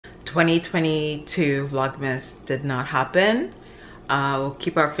2022 Vlogmas did not happen. We'll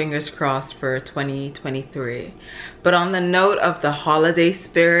keep our fingers crossed for 2023. But on the note of the holiday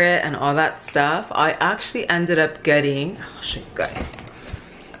spirit and all that stuff, I actually ended up getting, I'll show you guys.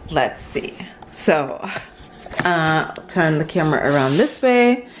 Let's see. So, turn the camera around this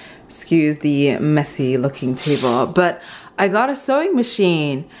way. Excuse the messy looking table. But I got a sewing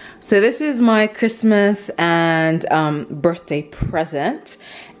machine. So this is my Christmas and birthday present.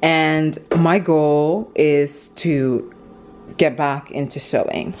 And my goal is to get back into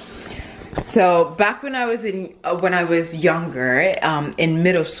sewing. So back when I was younger, in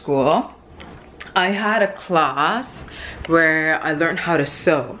middle school, I had a class where I learned how to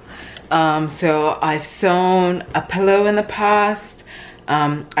sew. So I've sewn a pillow in the past.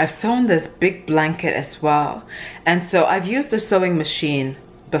 I've sewn this big blanket as well. And so I've used the sewing machine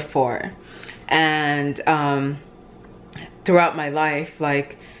before. And throughout my life,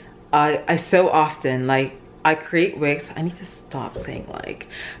 like I sew often, like I create wigs. I need to stop saying like,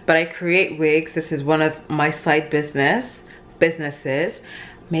 but I create wigs. This is one of my side businesses.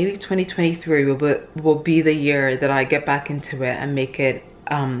 Maybe 2023 will be the year that I get back into it and make it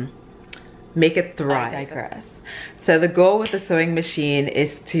thrive. I digress. So the goal with the sewing machine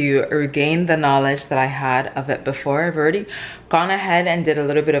is to regain the knowledge that I had of it before. I've already gone ahead and did a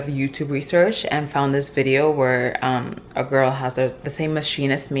little bit of YouTube research and found this video where a girl has the same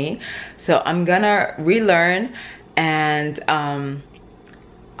machine as me. So I'm gonna relearn, and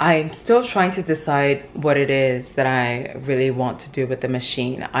I'm still trying to decide what it is that I really want to do with the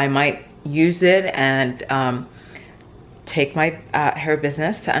machine. I might use it and take my hair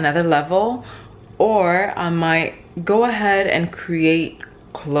business to another level, or I might go ahead and create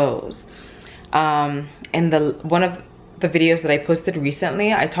clothes. In one of the videos that I posted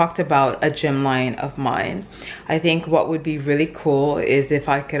recently, I talked about a gym line of mine. I think what would be really cool is if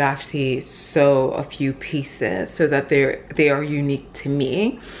I could actually sew a few pieces so that they are unique to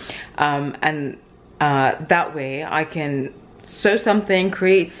me, and that way I can sew something,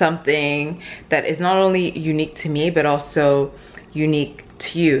 create something that is not only unique to me, but also unique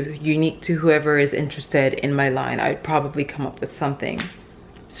to you, unique to whoever is interested in my line. I'd probably come up with something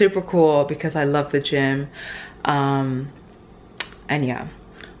super cool because I love the gym. And yeah,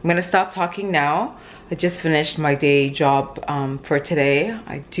 I'm gonna stop talking now. I just finished my day job for today.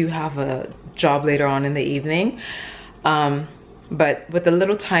 I do have a job later on in the evening. But with the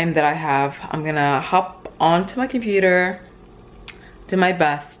little time that I have, I'm gonna hop onto my computer, do my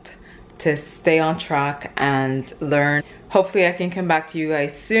best to stay on track and learn. Hopefully I can come back to you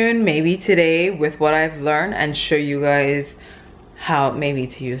guys soon, maybe today, with what I've learned and show you guys how maybe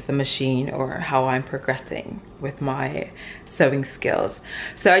to use the machine or how I'm progressing with my sewing skills.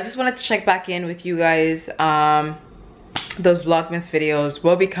 So I just wanted to check back in with you guys. Those Vlogmas videos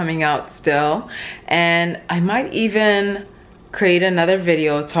will be coming out still, and I might even create another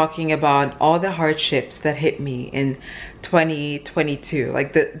video talking about all the hardships that hit me in 2022,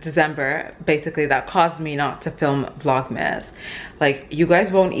 like the December, basically, that caused me not to film Vlogmas. Like, you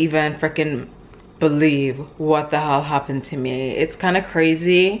guys won't even freaking believe what the hell happened to me. It's kind of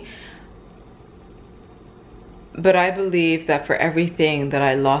crazy, but I believe that for everything that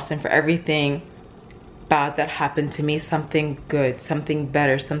I lost and for everything bad that happened to me, something good, something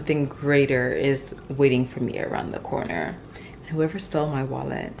better, something greater is waiting for me around the corner. Whoever stole my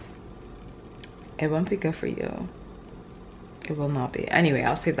wallet, it won't be good for you. It will not be. Anyway,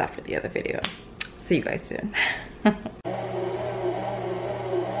 I'll save that for the other video. See you guys soon.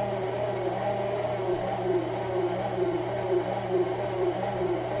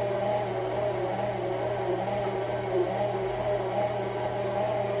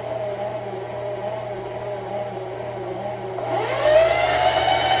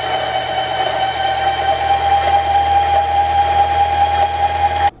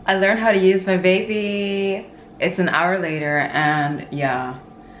 I learned how to use my baby. It's an hour later, and yeah,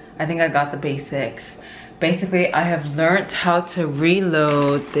 I think I got the basics. Basically, I have learned how to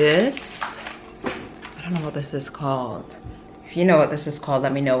reload this. I don't know what this is called. If you know what this is called,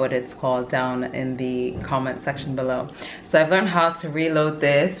 let me know what it's called down in the comment section below. So I've learned how to reload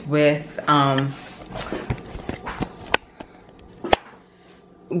this with I'm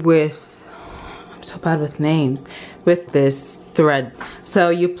so bad with names, with this thread. So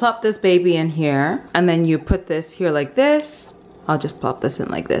you plop this baby in here, and then you put this here like this. I'll just plop this in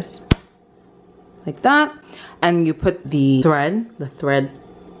like this, like that, and you put the thread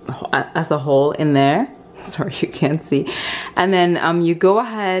as a whole in there. Sorry, you can't see. And then you go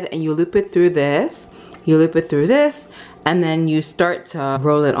ahead and you loop it through this, and then you start to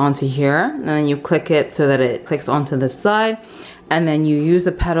roll it onto here, and then you click it so that it clicks onto the side. and then you use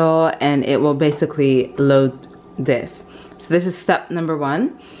the pedal and it will basically load this. So this is step number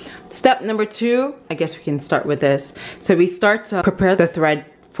 1. Step number 2, I guess we can start with this. So we start to prepare the thread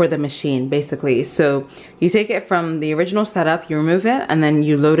for the machine, basically. So you take it from the original setup, you remove it, and then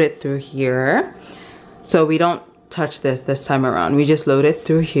you load it through here. So we don't touch this time around. We just load it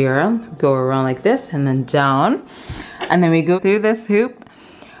through here, go around like this, and then down. And then we go through this hoop,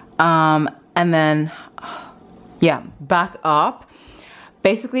 and then, yeah, back up.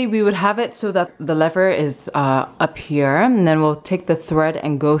 Basically, we would have it so that the lever is up here, and then we'll take the thread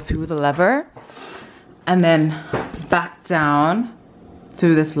and go through the lever, and then back down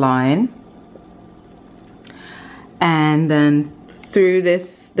through this line, and then through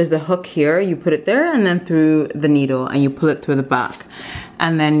this, there's a hook here, you put it there, and then through the needle, and you pull it through the back.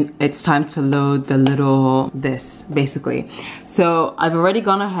 And then it's time to load the little, this, basically. So I've already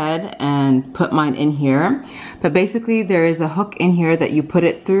gone ahead and put mine in here. But basically there is a hook in here that you put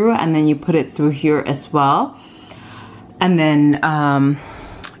it through, and then you put it through here as well. And then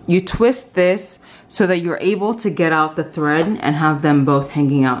you twist this so that you're able to get out the thread and have them both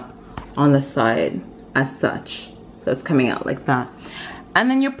hanging out on the side as such. So it's coming out like that. And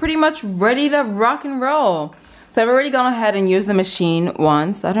then you're pretty much ready to rock and roll. So I've already gone ahead and used the machine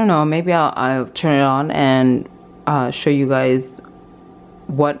once. I don't know, maybe I'll turn it on and show you guys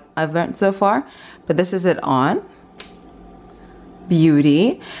what I've learned so far. But this is it on.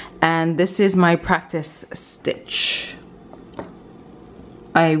 Beauty. And this is my practice stitch.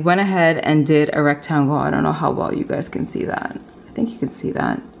 I went ahead and did a rectangle. I don't know how well you guys can see that. I think you can see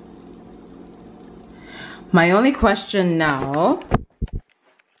that. My only question now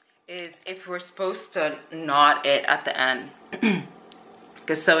is if we're supposed to knot it at the end.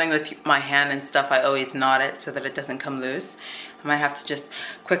 Because sewing with my hand and stuff, I always knot it so that it doesn't come loose. I might have to just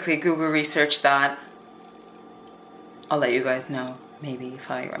quickly Google research that. I'll let you guys know, maybe,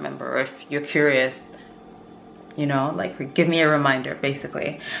 if I remember, or if you're curious, you know, like give me a reminder,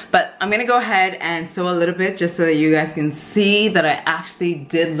 basically. But I'm gonna go ahead and sew a little bit just so that you guys can see that I actually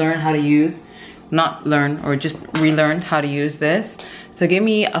did learn how to use, not learn, or just relearned how to use this. So give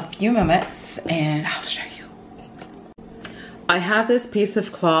me a few minutes and I'll show you. I have this piece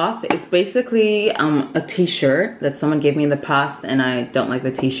of cloth. It's basically a t-shirt that someone gave me in the past, and I don't like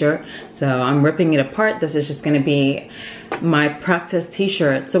the t-shirt. So I'm ripping it apart. This is just gonna be my practice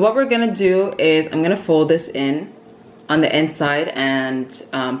t-shirt. So what we're gonna do is I'm gonna fold this in on the inside and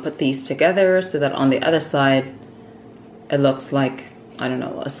put these together so that on the other side it looks like, I don't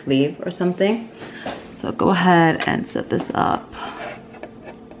know, a sleeve or something. So go ahead and set this up.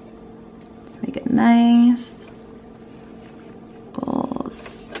 Make it nice. We'll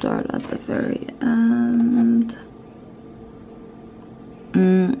start at the very end.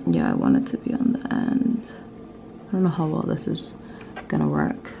 Yeah, I want it to be on the end. I don't know how well this is gonna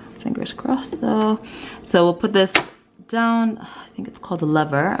work. Fingers crossed though. So we'll put this down. I think it's called a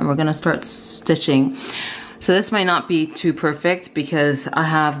lever, and we're gonna start stitching. So this might not be too perfect because I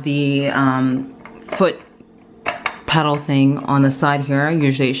have the foot pedal thing on the side here.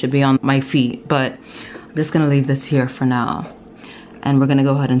 Usually it should be on my feet, but I'm just gonna leave this here for now. And we're gonna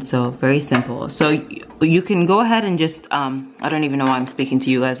go ahead and sew. Very simple. So you can go ahead and just, I don't even know why I'm speaking to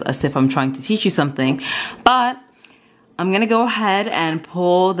you guys as if I'm trying to teach you something, but I'm gonna go ahead and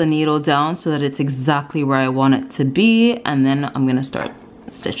pull the needle down so that it's exactly where I want it to be, and then I'm gonna start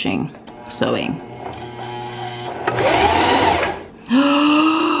stitching, sewing.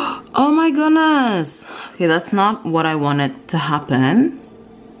 Oh my goodness. Okay, that's not what I wanted to happen.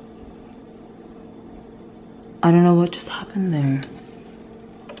 I don't know what just happened there.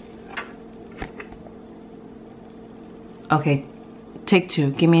 Okay, take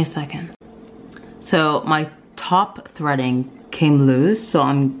 2, give me a second. So my top threading came loose, so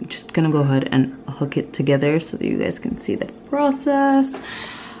I'm just gonna go ahead and hook it together so that you guys can see the process.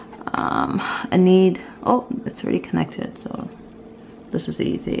 I need, oh, it's already connected, so this is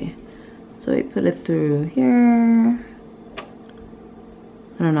easy. So we put it through here.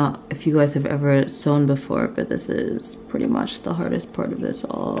 I don't know if you guys have ever sewn before, but this is pretty much the hardest part of this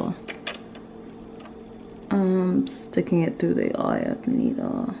all. Sticking it through the eye of the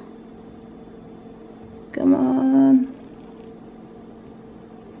needle. Come on.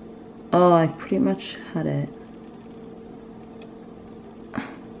 Oh, I pretty much had it.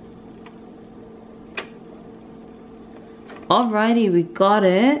 Alrighty, we got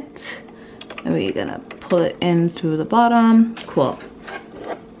it. And we're gonna pull it in through the bottom. Cool.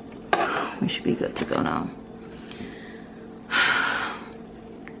 We should be good to go now.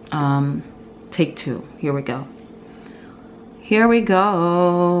 Take 2. Here we go. Here we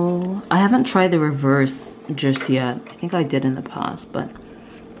go. I haven't tried the reverse just yet. I think I did in the past, but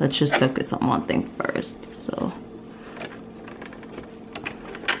let's just focus on one thing first. So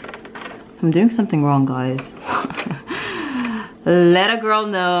I'm doing something wrong, guys. Let a girl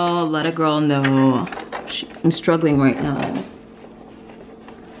know, let a girl know. I'm struggling right now.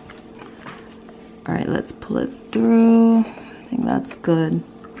 All right, let's pull it through. I think that's good.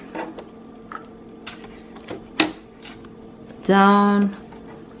 Down,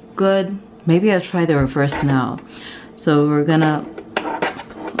 good. Maybe I'll try the reverse now. So we're gonna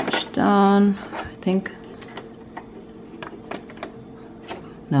push down, I think.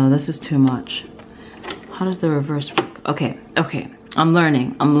 No, this is too much. How does the reverse work? Okay, okay, I'm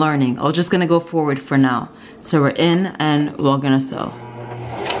learning. I'm just gonna go forward for now. So we're in and we're gonna sew.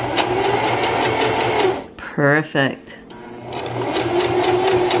 Perfect.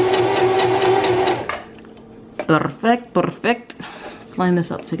 Perfect, perfect. Let's line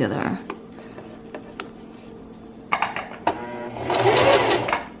this up together.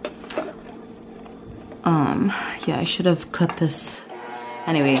 Yeah, I should have cut this.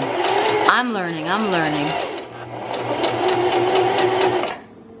 Anyway, I'm learning.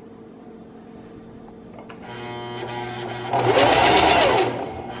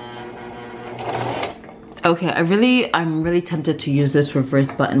 Okay, I'm really tempted to use this reverse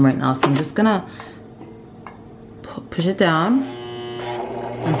button right now, so I'm just gonna push it down.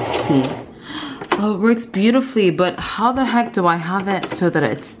 Let's see. Oh, it works beautifully, but how the heck do I have it so that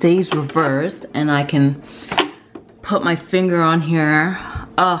it stays reversed and I can put my finger on here?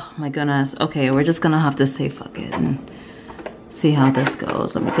 Oh my goodness. Okay, we're just gonna have to say fuck it and see how this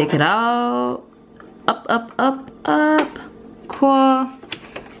goes. Let me take it out. Up, up, up, up. Cool.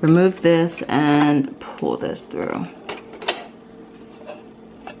 Remove this and pull this through.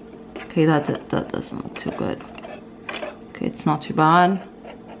 Okay, that's it. That doesn't look too good. Okay, it's not too bad.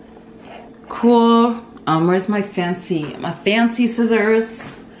 Cool. Where's my fancy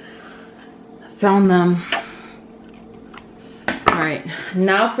scissors? Found them. All right,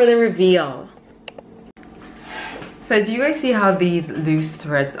 now for the reveal. So do you guys see how these loose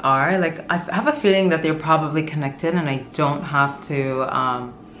threads are? Like, I have a feeling that they're probably connected and I don't have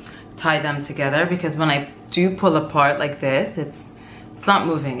to tie them together, because when I do pull apart like this, it's not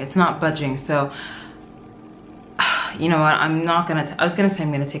moving, it's not budging. So you know what, I was gonna say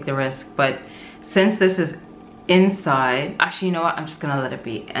I'm gonna take the risk, but since this is inside, actually, you know what, I'm just gonna let it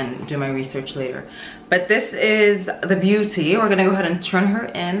be and do my research later. But this is the beauty. We're gonna go ahead and turn her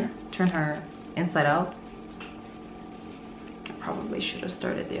inside out. I probably should have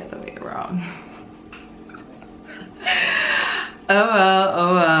started the other way around. Oh well,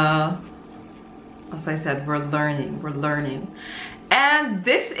 oh well. As I said, we're learning. And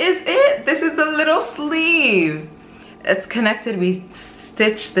this is it. This is the little sleeve. It's connected. We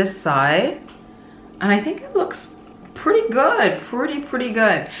stitched this side, and I think it looks pretty good, pretty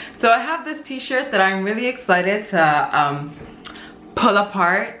good. So I have this t-shirt that I'm really excited to pull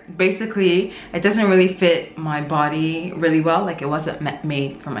apart. Basically, it doesn't really fit my body really well. Like, it wasn't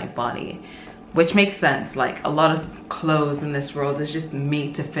made for my body, which makes sense. Like, a lot of clothes in this world is just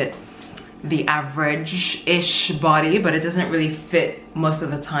made to fit the average-ish body, but it doesn't really fit most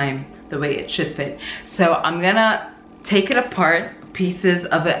of the time the way it should fit. So I'm gonna take it apart, pieces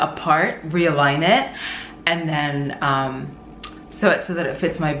of it apart, realign it, and then sew it so that it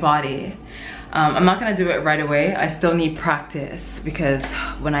fits my body. I'm not gonna do it right away. I still need practice, because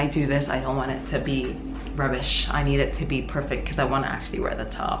when I do this, I don't want it to be rubbish. I need it to be perfect because I want to actually wear the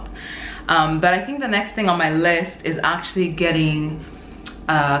top. But I think the next thing on my list is actually getting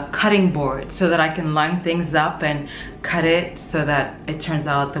a cutting board so that I can line things up and cut it so that it turns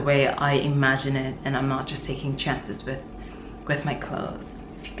out the way I imagine it, and I'm not just taking chances with my clothes,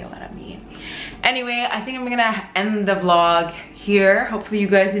 if you get what I mean. Anyway, I think I'm gonna end the vlog here. Hopefully you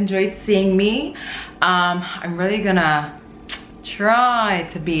guys enjoyed seeing me. I'm really gonna try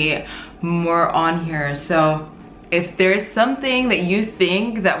to be more on here. So if there's something that you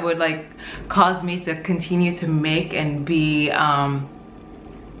think that would like cause me to continue to make and be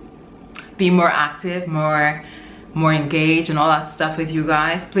more active, more engaged and all that stuff with you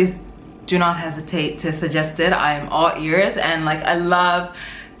guys, please do not hesitate to suggest it. I am all ears, and like, I love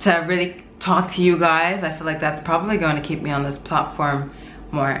to really talk to you guys. I feel like that's probably going to keep me on this platform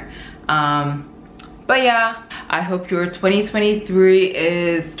more. But yeah, I hope your 2023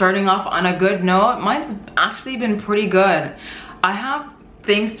 is starting off on a good note. Mine's actually been pretty good. I have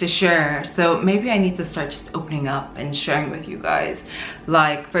things to share, so maybe I need to start just opening up and sharing with you guys.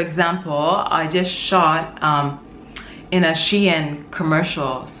 Like, for example, I just shot in a Shein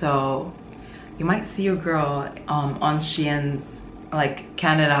commercial, so you might see your girl on Shein's, like,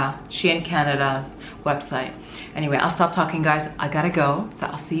 Shein Canada's website. Anyway, I'll stop talking, guys. I gotta go. So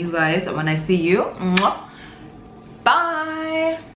I'll see you guys when I see you. Mwah. Bye.